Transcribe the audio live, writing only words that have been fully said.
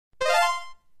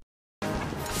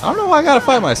I don't know why I gotta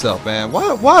fight myself, man.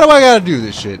 Why do I gotta do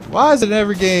this shit? Why is it in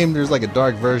every game there's like a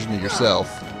dark version of yourself?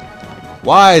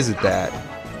 Why is it that?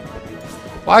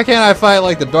 Why can't I fight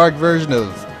like the dark version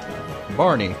of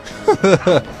Barney?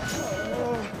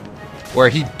 Where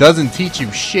he doesn't teach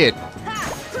you shit.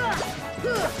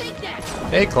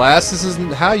 Hey class, this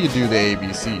isn't how you do the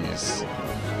ABCs.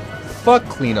 Fuck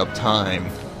cleanup time.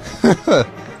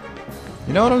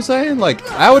 You know what I'm saying? Like,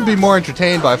 I would be more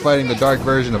entertained by fighting the dark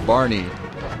version of Barney.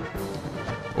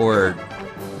 Or,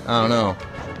 I don't know.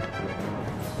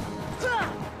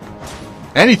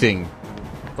 Anything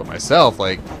but myself,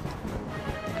 like.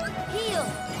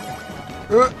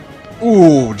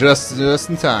 Ooh, just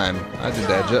in time. I did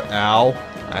that. Ow!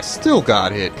 I still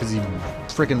got hit because he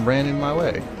freaking ran in my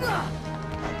way.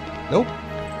 Nope.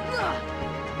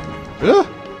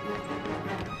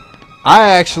 I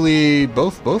actually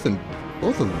both of them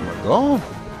are gone.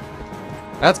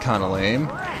 That's kind of lame.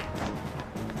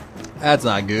 That's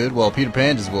not good. Well, Peter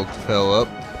Pan just woke the hell up.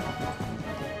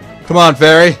 Come on,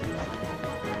 fairy.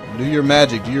 Do your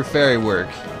magic. Do your fairy work.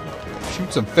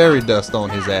 Shoot some fairy dust on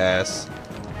his ass.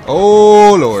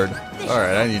 Oh, Lord.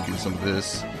 Alright, I need to do some of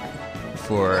this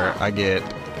before I get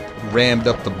rammed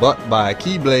up the butt by a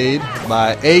Keyblade.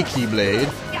 By a Keyblade.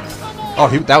 Oh,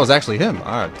 that was actually him.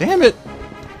 Alright, damn it.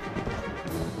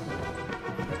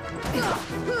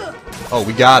 Oh,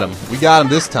 we got him. We got him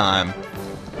this time.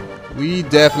 We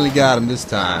definitely got him this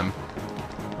time.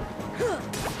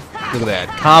 Look at that.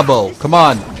 Combo. Come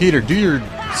on, Peter, do your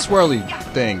swirly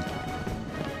thing.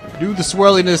 Do the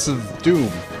swirliness of doom.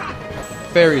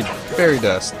 Fairy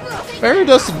dust. Fairy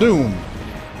dust of doom.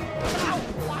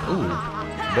 Ooh.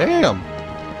 Damn.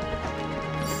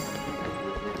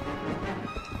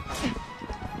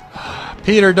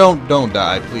 Peter, don't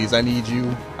die, please. I need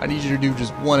you. I need you to do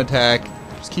just one attack.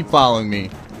 Just keep following me.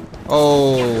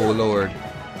 Oh, Lord.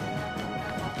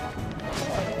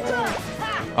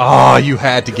 Oh, you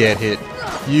had to get hit.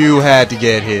 You had to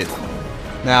get hit.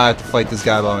 Now I have to fight this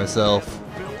guy by myself.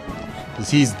 Because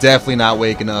he's definitely not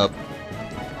waking up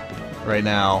right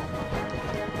now.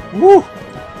 Woo!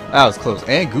 That was close.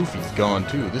 And Goofy's gone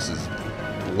too. This is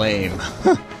lame.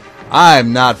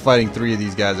 I'm not fighting 3 of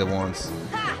these guys at once.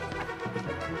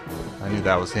 I knew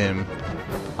that was him.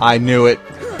 I knew it.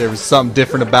 There was something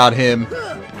different about him.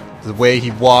 The way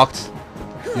he walked,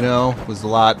 you know, was a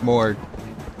lot more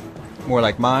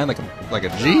like mine, like a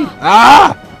G.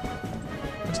 Ah!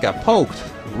 I just got poked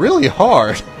really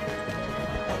hard.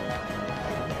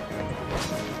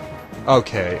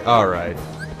 Okay, alright.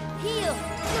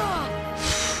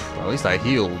 Well, at least I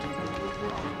healed.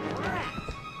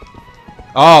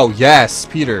 Oh, yes,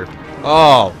 Peter.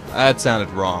 Oh, that sounded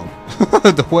wrong.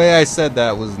 The way I said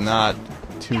that was not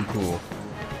too cool.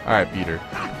 Alright, Peter.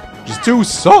 Just do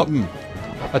something!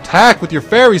 Attack with your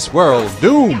fairy swirl!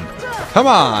 Doom! Come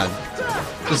on!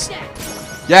 Just...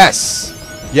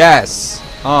 Yes! Yes!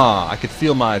 Ah, I could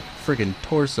feel my freaking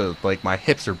torso, like my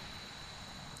hips are...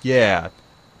 Yeah.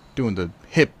 Doing the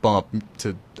hip bump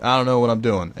to... I don't know what I'm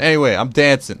doing. Anyway, I'm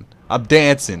dancing. I'm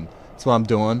dancing. That's what I'm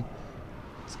doing.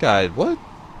 This guy... What?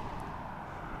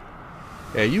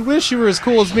 Yeah, you wish you were as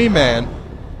cool as me, man.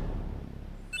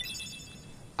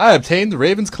 I obtained the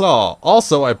Raven's Claw.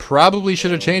 Also, I probably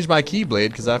should have changed my Keyblade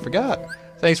because I forgot.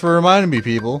 Thanks for reminding me,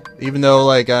 people. Even though,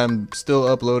 like, I'm still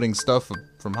uploading stuff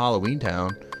from Halloween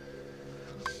Town.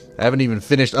 I haven't even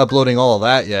finished uploading all of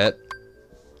that yet.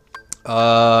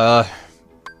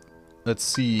 Let's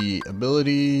see.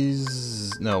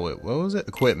 Abilities... No, wait, what was it?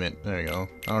 Equipment. There you go.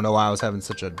 I don't know why I was having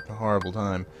such a horrible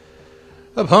time.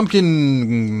 A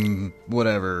pumpkin...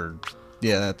 whatever.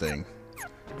 Yeah, that thing.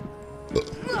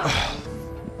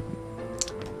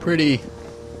 Pretty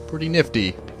nifty,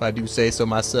 if I do say so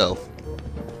myself.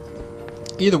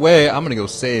 Either way, I'm gonna go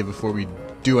save before we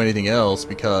do anything else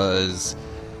because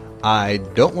I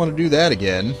don't want to do that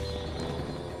again.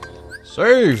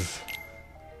 Save!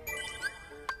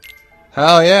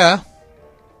 Hell yeah!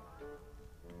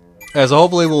 So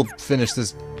hopefully we'll finish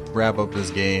this, wrap up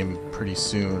this game pretty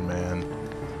soon, man.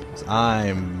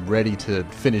 I'm ready to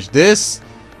finish this,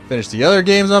 finish the other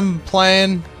games I'm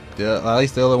playing. At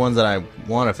least the other ones that I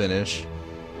want to finish.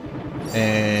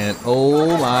 And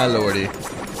oh my lordy,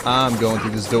 I'm going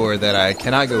through this door that I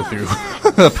cannot go through.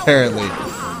 Apparently.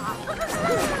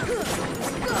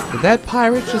 Did that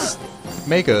pirate just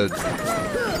make a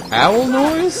owl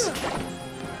noise?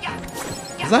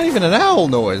 It's not even an owl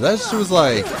noise. That just was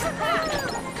like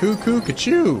cuckoo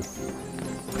kachoo.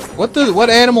 What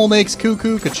animal makes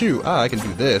cuckoo kachoo? Ah, I can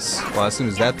do this. Well, as soon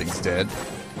as that thing's dead.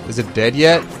 Is it dead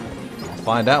yet?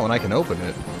 Find out when I can open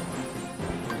it.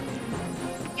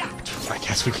 I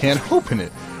guess we can't open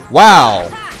it. Wow!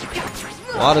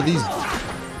 lot of these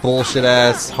bullshit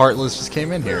ass Heartless just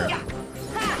came in here.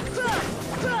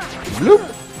 Bloop,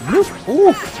 bloop,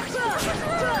 ooh.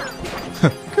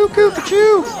 Cuckoo,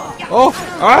 ka-choo. Oh,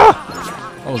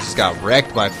 ah! Almost just got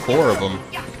wrecked by 4 of them.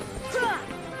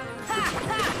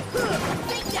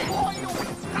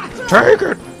 Take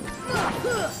it!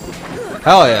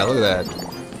 Hell yeah, look at that.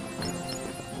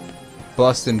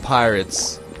 Bustin'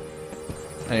 pirates.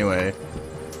 Anyway,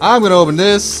 I'm gonna open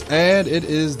this, and it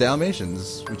is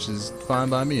Dalmatians, which is fine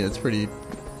by me. It's pretty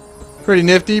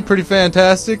nifty, pretty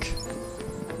fantastic,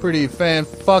 pretty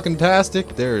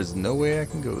fan-fucking-tastic. There is no way I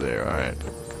can go there. Alright.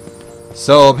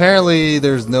 So, apparently,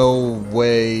 there's no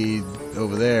way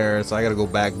over there, so I gotta go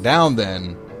back down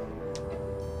then.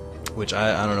 Which,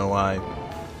 I don't know why.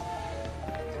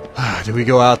 Do we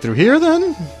go out through here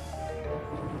then?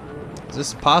 Is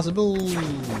this possible?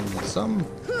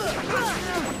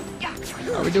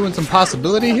 Are we doing some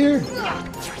possibility here?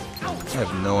 I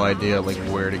have no idea like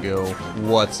where to go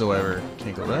whatsoever.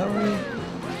 Can't go that way.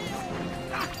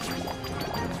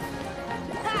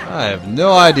 I have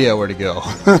no idea where to go.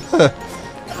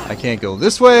 I can't go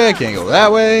this way, I can't go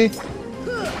that way.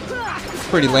 It's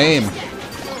pretty lame,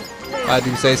 if I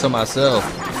do say so myself.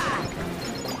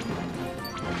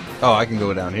 Oh, I can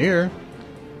go down here.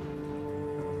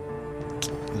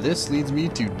 This leads me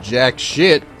to jack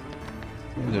shit.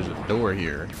 Maybe there's a door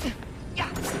here.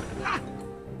 I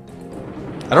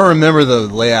don't remember the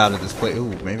layout of this place. Ooh,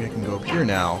 maybe I can go up here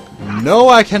now. No,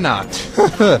 I cannot.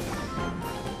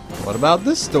 What about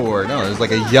this door? No, there's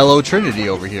like a yellow trinity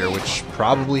over here, which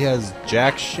probably has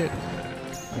jack shit.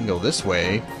 I can go this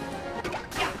way,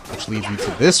 which leads me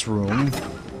to this room.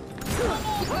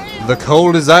 The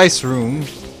cold as ice room.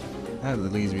 That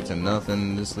leads me to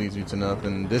nothing. This leads me to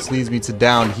nothing. This leads me to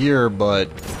down here,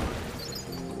 but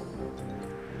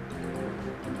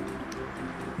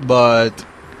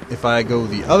if I go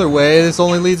the other way, this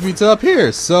only leads me to up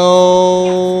here.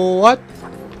 So what?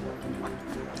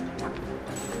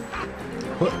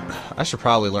 I should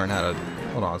probably learn how to.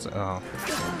 Hold on. Oh,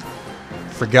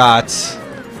 forgot.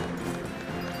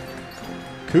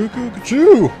 Cuckoo,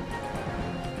 ka-choo.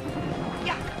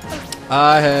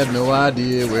 I have no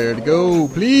idea where to go.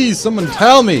 Please, someone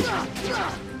tell me. I'm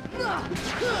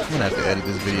gonna have to edit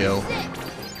this video.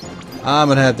 I'm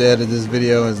gonna have to edit this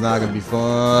video. It's not gonna be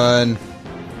fun.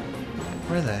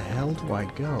 Where the hell do I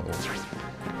go?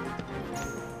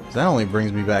 That only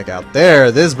brings me back out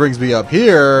there. This brings me up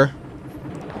here.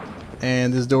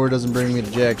 And this door doesn't bring me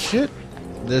to jack shit.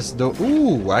 This door.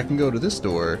 Ooh, I can go to this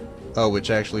door. Oh, which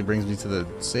actually brings me to the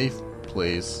safe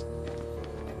place.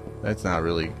 That's not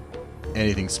really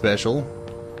anything special.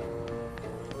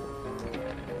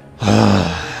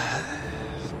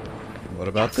 What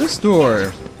about this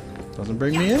door? Doesn't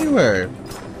bring me anywhere.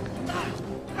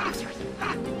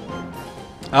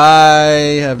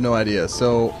 I have no idea.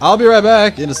 So I'll be right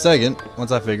back in a second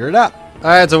once I figure it out.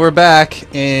 Alright, so we're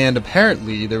back, and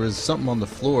apparently there was something on the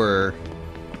floor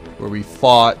where we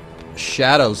fought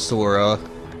Shadow Sora.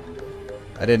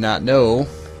 I did not know.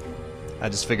 I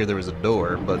just figured there was a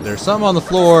door, but there's something on the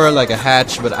floor, like a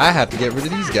hatch, but I have to get rid of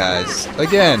these guys.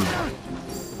 Again. I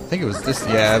think it was this,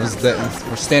 yeah, it was that,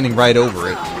 we're standing right over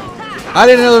it. I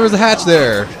didn't know there was a hatch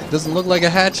there. It doesn't look like a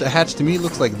hatch. A hatch to me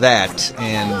looks like that,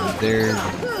 and there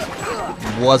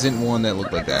wasn't one that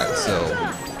looked like that, so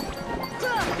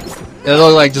it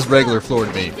looked like just regular floor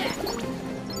to me.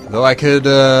 Though I could,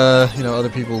 you know, other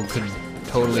people could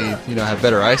totally, you know, have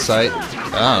better eyesight.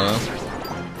 I don't know.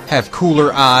 Have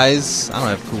cooler eyes. I don't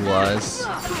have cool eyes.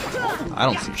 I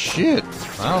don't see shit.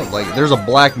 I don't, like, there's a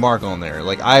black mark on there.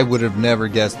 Like, I would have never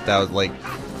guessed that was, like,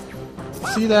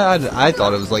 see that? I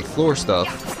thought it was, like, floor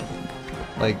stuff.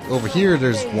 Like, over here,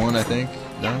 there's one, I think.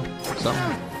 No?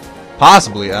 Something?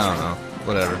 Possibly. I don't know.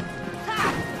 Whatever.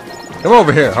 Come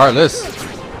over here, Heartless.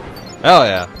 Hell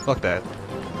yeah. Fuck that.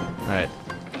 Alright.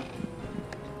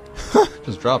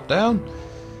 Just drop down.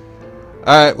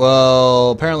 Alright,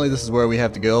 well, apparently this is where we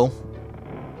have to go.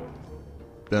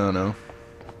 Don't know.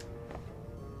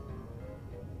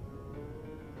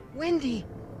 Wendy!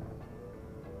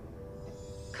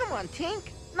 Come on, Tink!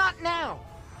 Not now!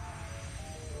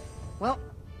 Well,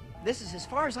 this is as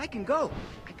far as I can go.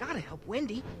 I gotta help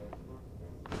Wendy.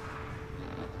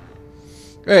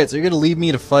 Great, so you're gonna leave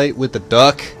me to fight with the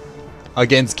duck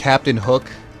against Captain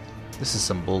Hook? This is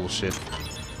some bullshit.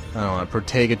 I don't want a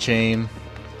Protega chain.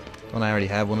 Don't I already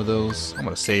have one of those? I'm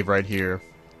gonna save right here.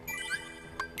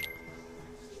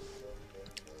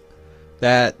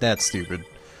 That's stupid.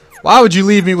 Why would you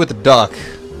leave me with the duck?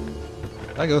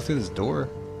 Did I go through this door?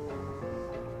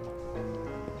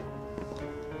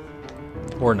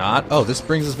 Or not? Oh, this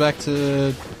brings us back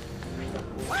to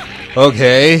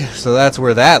Okay, so that's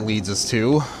where that leads us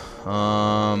to.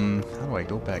 How do I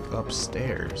go back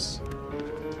upstairs?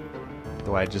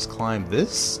 Do I just climb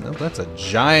this? No, that's a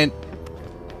giant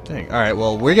thing. Alright,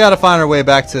 well, we gotta find our way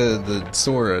back to the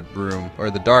Sora room,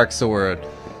 or the Dark Sora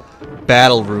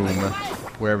battle room,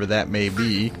 wherever that may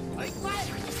be.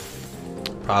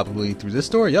 Probably through this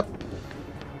door, yep.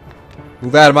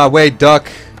 Move out of my way,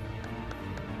 duck.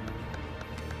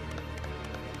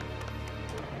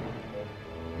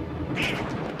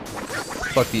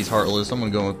 Fuck these Heartless, I'm gonna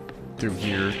go through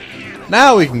here.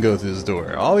 Now we can go through this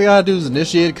door. All we gotta do is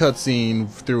initiate a cutscene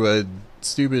through a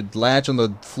stupid latch on the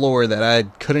floor that I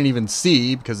couldn't even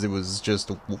see because it was just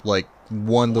like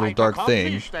one little dark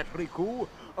thing. That, Riku,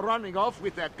 running off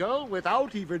with that girl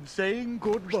without even saying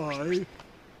goodbye.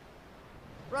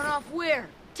 Run off where?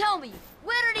 Tell me,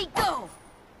 where did he go?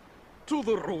 To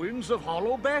the ruins of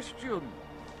Hollow Bastion,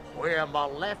 where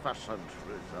Maleficent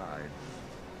resides.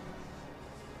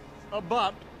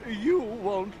 But you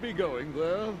won't be going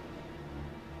there.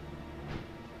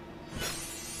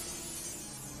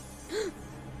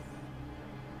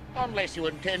 Unless you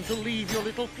intend to leave your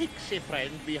little pixie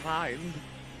friend behind.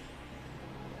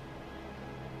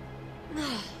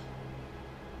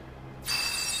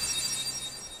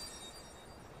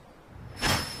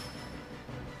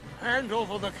 Hand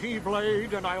over the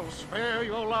Keyblade and I'll spare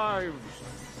your lives.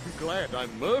 Glad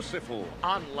I'm merciful,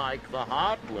 unlike the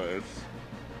Heartless.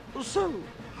 So,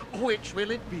 which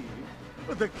will it be?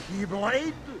 The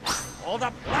Keyblade or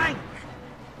the plank?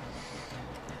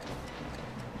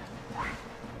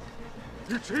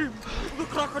 It's him, the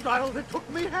crocodile that took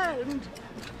me hand.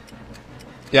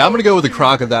 Yeah, I'm gonna go with the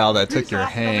crocodile that took He's your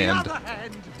after the hand. other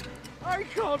hand. I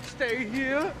can't stay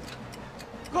here.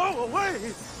 Go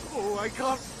away. Oh, I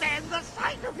can't stand the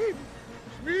sight of him.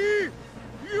 Me,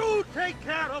 you take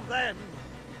care of them.